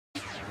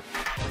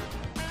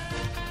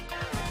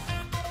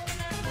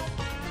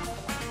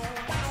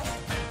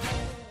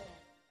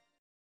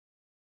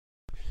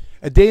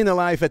A day in the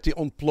life at the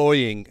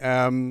Ontplooiing,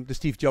 the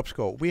Steve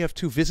Jobsschool. We have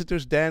two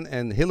visitors, Dan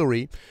and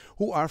Hillary,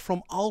 who are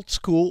from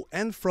AltSchool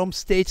and from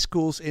state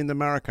schools in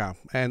America.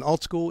 And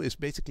AltSchool is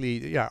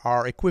basically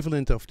our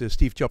equivalent of the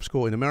Steve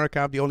Jobsschool in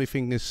America. The only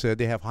thing is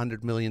they have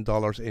 $100 million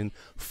in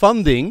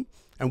funding.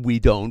 And we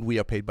don't. We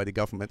are paid by the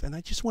government. And I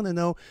just want to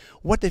know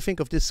what they think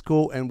of this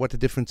school and what the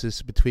difference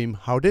is between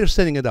how they're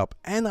setting it up.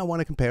 And I want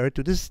to compare it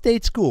to the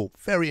state school.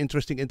 Very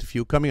interesting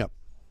interview coming up.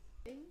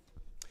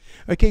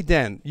 Okay,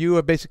 Dan, you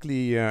are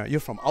basically, you're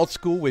from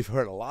AltSchool. We've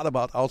heard a lot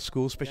about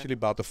AltSchool, especially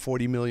about the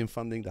 40 million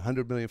funding, the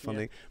 100 million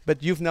funding.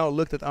 But you've now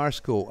looked at our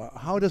school.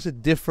 How does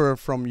it differ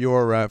from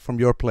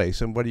your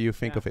place, and what do you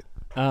think of it?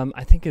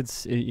 I think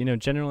it's,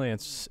 generally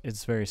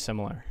it's very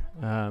similar.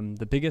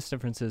 The biggest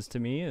differences to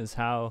me is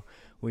how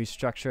we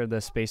structure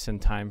the space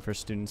and time for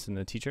students and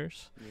the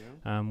teachers,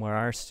 where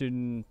our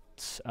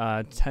students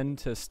tend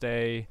to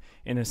stay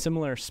in a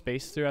similar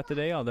space throughout the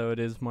day, although it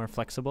is more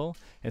flexible.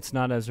 It's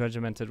not as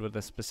regimented with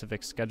a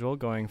specific schedule,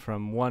 going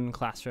from one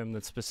classroom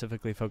that's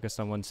specifically focused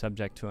on one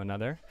subject to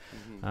another.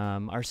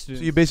 Our students.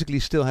 So you basically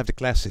still have the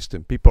class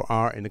system. People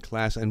are in a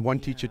class, and one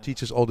teacher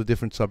teaches all the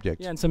different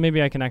subjects. Yeah, and so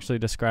maybe I can actually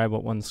describe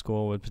what one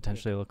school would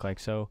potentially look like.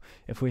 So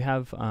if we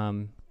have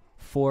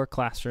 4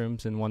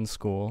 classrooms in one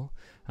school.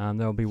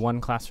 There will be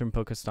one classroom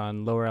focused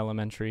on lower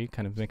elementary,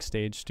 kind of mixed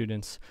age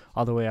students,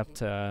 all the way up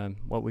to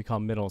what we call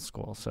middle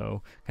school,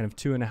 so kind of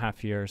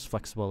 2.5 years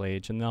flexible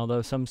age. And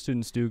although some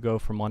students do go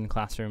from one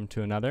classroom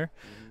to another,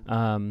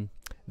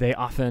 they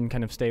often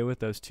kind of stay with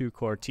those 2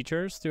 core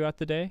teachers throughout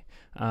the day.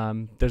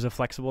 There's a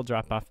flexible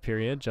drop-off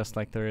period, just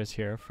like there is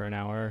here, for an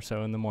hour or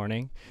so in the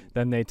morning.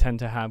 Then they tend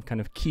to have kind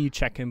of key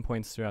check-in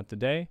points throughout the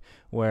day,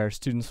 where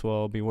students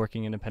will be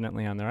working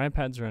independently on their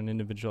iPads or on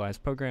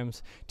individualized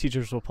programs.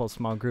 Teachers will pull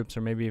small groups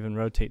or maybe even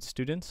rotate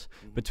students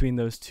between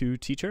those 2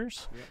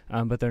 teachers,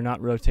 but they're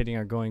not rotating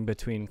or going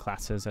between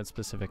classes at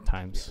specific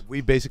times.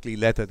 We basically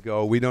let that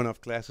go. We don't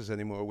have classes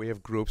anymore. We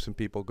have groups, and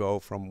people go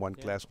from one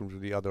classroom to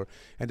the other,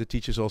 and the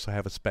teachers also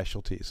have a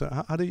specialty. So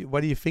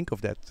what do you think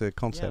of that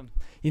concept?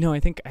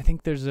 I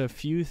think there's a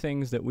few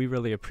things that we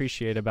really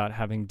appreciate about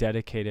having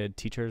dedicated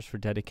teachers for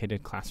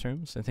dedicated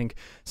classrooms. I think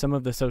some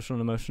of the social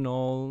and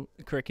emotional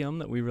curriculum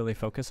that we really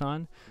focus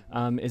on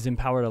is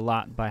empowered a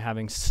lot by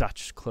having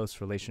such close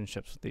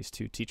relationships with these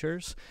 2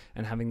 teachers,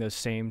 and having those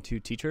same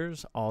 2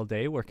 teachers all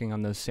day working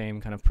on those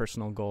same kind of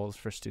personal goals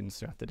for students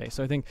throughout the day.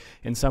 So I think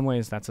in some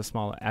ways that's a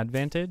small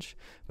advantage.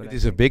 But it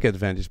is a big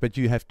advantage, but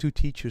you have 2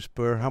 teachers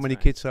per, how many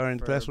kids are in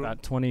the classroom?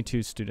 About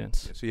 22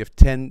 students. So you have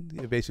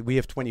 10, basically we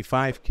have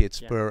 25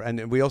 kids per,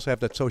 and we also have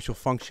that social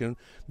function,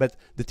 but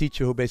the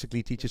teacher who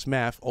basically teaches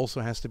math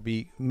also has to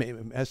be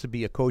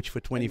a coach for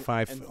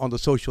 25 and on the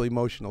social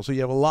emotional. So you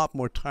have a lot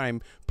more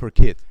time per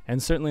kid.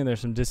 And certainly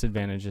there's some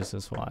disadvantages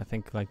as well. I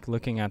think, like,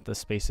 looking at the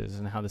spaces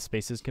and how the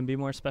spaces can be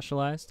more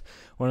specialized.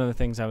 One of the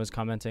things I was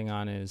commenting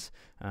on is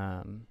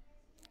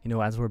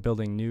as we're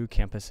building new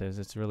campuses,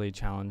 it's really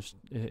challenged.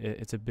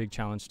 It's a big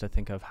challenge to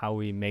think of how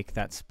we make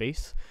that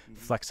space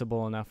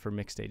flexible enough for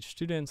mixed age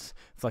students,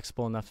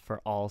 flexible enough for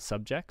all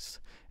subjects.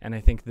 And I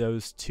think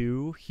those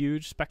 2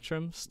 huge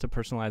spectrums to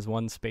personalize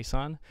one space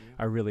on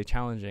are really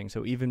challenging.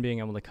 So even being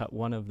able to cut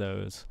one of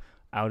those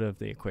out of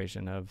the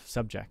equation of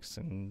subjects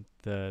and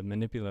the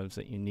manipulatives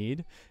that you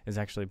need is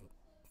actually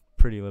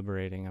pretty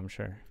liberating, I'm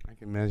sure. I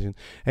can imagine.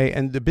 Hey,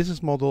 and the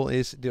business model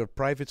is they're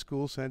private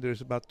schools, and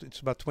it's about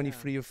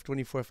 $23,000 or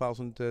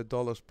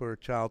 $24,000 per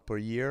child per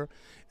year,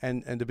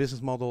 and the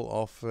business model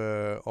of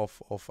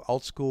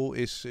AltSchool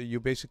is you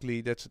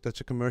basically that's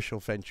a commercial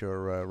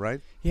venture,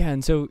 right? Yeah,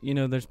 and so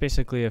there's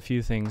basically a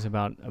few things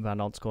about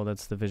AltSchool.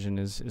 That's the vision.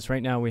 Is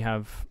right now we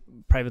have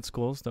private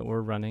schools that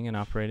we're running and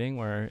operating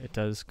where it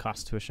does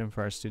cost tuition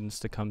for our students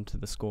to come to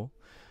the school.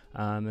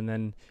 And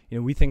then,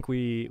 we think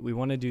we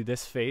want to do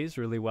this phase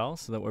really well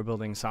so that we're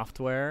building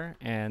software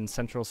and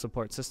central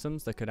support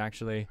systems that could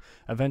actually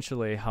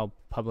eventually help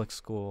public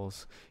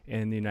schools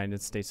in the United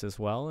States as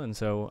well. And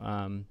so,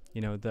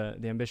 the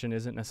ambition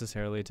isn't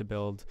necessarily to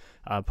build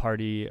a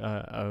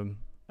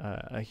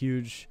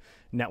huge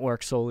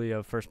network solely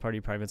of first-party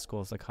private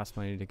schools that cost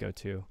money to go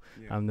to.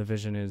 The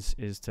vision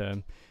is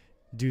to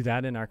do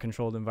that in our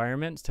controlled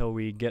environment till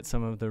we get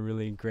some of the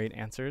really great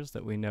answers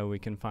that we know we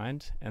can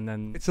find, and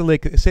then it's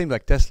same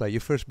like Tesla. You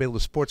first build a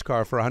sports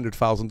car for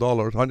 $100,000,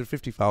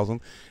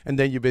 $150,000, and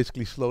then you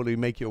basically slowly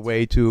make your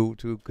way to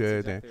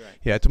exactly right.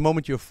 Yeah, at the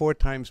moment you're 4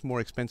 times more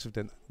expensive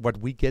than what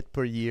we get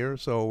per year.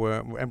 So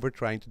and we're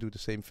trying to do the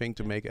same thing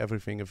to make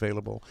everything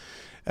available.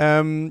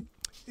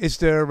 Is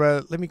there,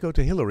 let me go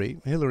to Hillary.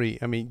 Hillary,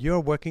 I mean, you're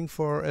working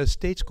for a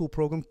state school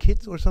program,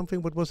 KIPP or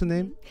something. What was the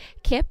name?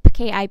 KIPP,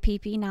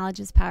 K-I-P-P, Knowledge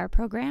is Power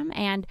program.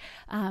 And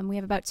we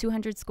have about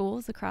 200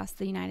 schools across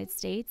the United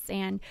States.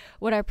 And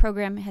what our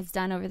program has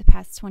done over the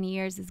past 20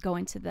 years is go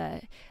into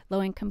the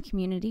low-income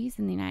communities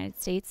in the United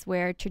States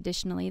where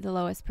traditionally the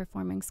lowest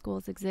performing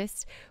schools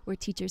exist, where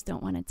teachers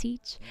don't want to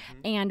teach.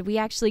 And we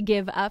actually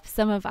give up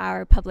some of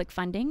our public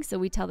funding. So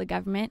we tell the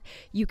government,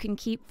 you can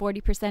keep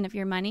 40% of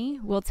your money.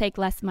 We'll take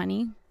less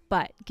money,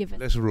 but give us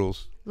less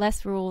rules.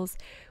 less rules.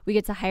 We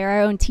get to hire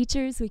our own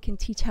teachers. We can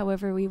teach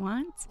however we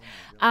want.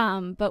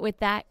 But with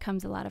that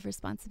comes a lot of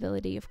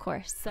responsibility, of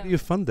course. So How do you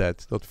fund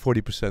that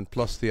 40%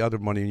 plus the other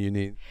money you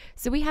need?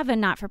 So we have a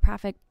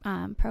not-for-profit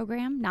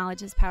program,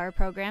 Knowledge is Power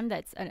program,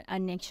 that's a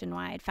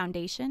nationwide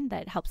foundation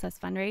that helps us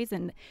fundraise,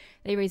 and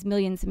they raise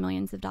millions and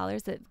millions of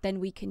dollars that then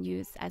we can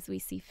use as we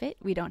see fit.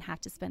 We don't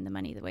have to spend the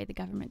money the way the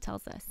government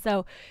tells us.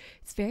 So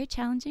it's very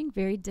challenging,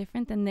 very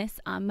different than this,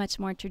 much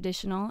more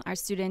traditional. Our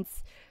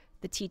students,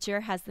 the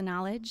teacher has the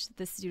knowledge,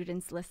 the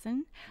students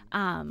listen.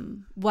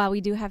 While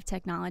we do have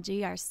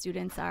technology, our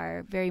students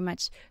are very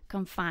much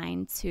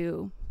confined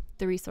to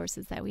the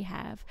resources that we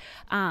have.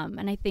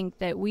 And I think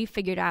that we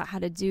figured out how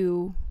to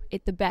do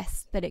it the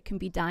best that it can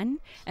be done,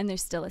 and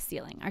there's still a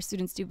ceiling. Our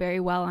students do very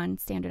well on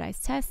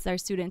standardized tests. Our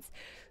students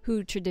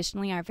who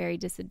traditionally are very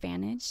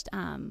disadvantaged,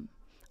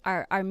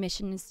 our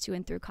mission is to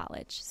and through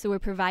college. So we're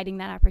providing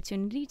that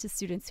opportunity to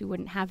students who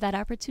wouldn't have that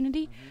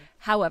opportunity.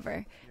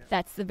 However,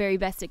 that's the very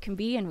best it can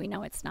be, and we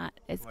know it's not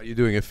as Well, you're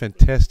doing a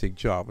fantastic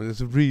job, and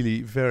it's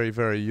really very,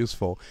 very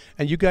useful.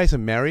 And you guys are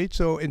married,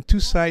 so in two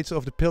sides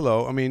of the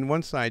pillow, I mean,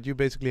 one side you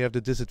basically have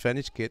the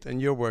disadvantaged kid,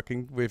 and you're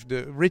working with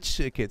the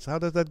rich kids. How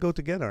does that go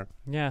together?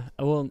 Yeah,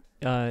 well,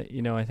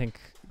 I think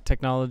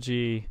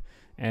technology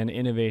and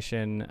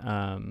innovation,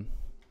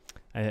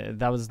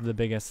 that was the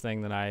biggest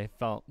thing that I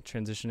felt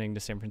transitioning to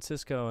San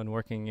Francisco and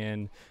working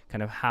in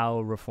kind of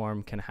how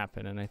reform can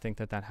happen. And I think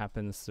that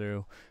happens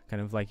through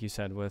kind of, like you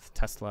said, with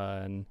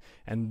Tesla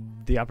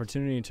and the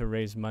opportunity to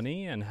raise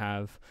money and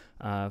have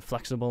a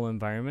flexible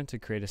environment to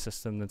create a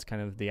system that's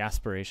kind of the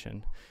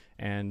aspiration.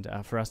 And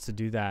for us to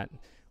do that,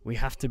 we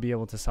have to be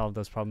able to solve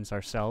those problems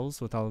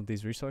ourselves with all of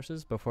these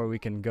resources before we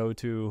can go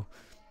to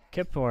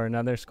KIPP or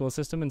another school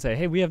system and say,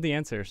 hey, we have the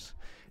answers.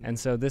 And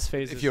so this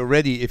phase if you're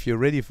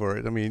ready for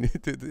it, I mean,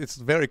 it's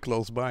very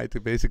close by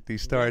to basically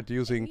start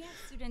using. We have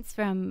students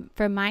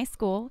from my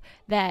school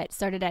that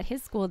started at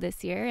his school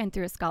this year, and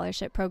through a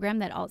scholarship program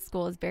that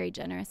AltSchool is very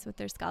generous with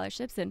their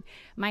scholarships, and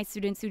my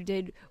students who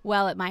did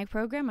well at my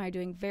program are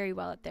doing very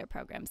well at their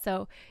program.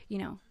 So,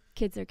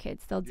 kids are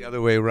kids. They'll The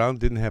other way around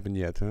didn't happen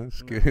yet, huh?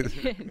 It's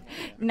good.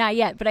 Not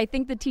yet, but I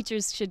think the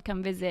teachers should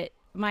come visit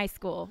my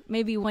school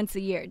maybe once a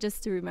year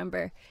just to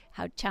remember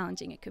how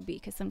challenging it could be,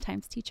 because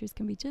sometimes teachers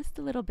can be just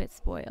a little bit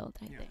spoiled,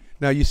 I think.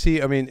 Now, you see,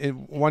 I mean,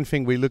 one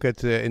thing we look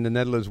at in the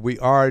Netherlands, we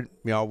are,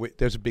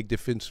 there's a big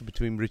difference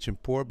between rich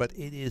and poor, but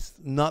it is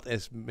not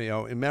as,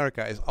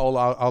 America is all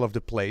of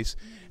the place.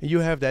 And you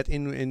have that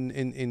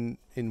in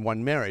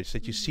one marriage,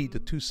 that you see the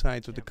two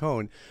sides of the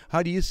cone.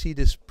 How do you see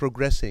this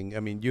progressing? I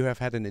mean, you have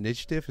had an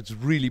initiative. It's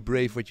really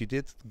brave what you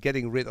did,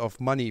 getting rid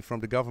of money from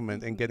the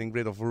government and getting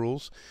rid of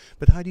rules.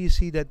 But how do you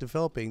see that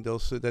developing,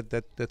 those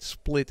that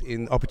split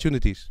in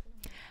opportunities?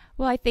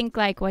 Well, I think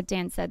like what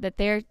Dan said, that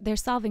they're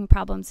solving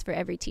problems for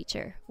every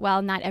teacher.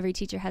 While not every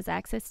teacher has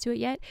access to it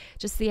yet,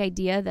 just the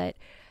idea that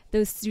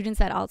those students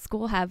at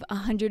AltSchool have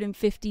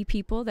 150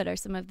 people that are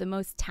some of the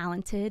most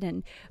talented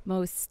and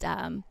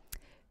some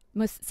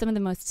of the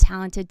most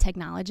talented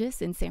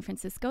technologists in San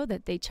Francisco,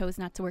 that they chose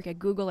not to work at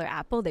Google or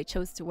Apple. They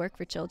chose to work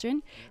for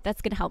children.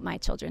 That's going to help my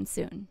children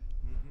soon.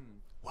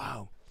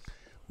 Wow.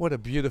 What a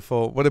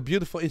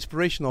beautiful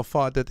inspirational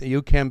thought, that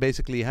you can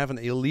basically have an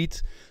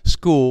elite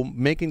school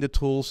making the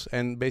tools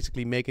and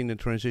basically making the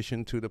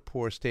transition to the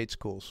poor state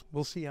schools.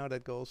 We'll see how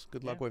that goes.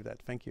 Good luck with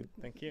that. Thank you.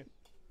 Thank you.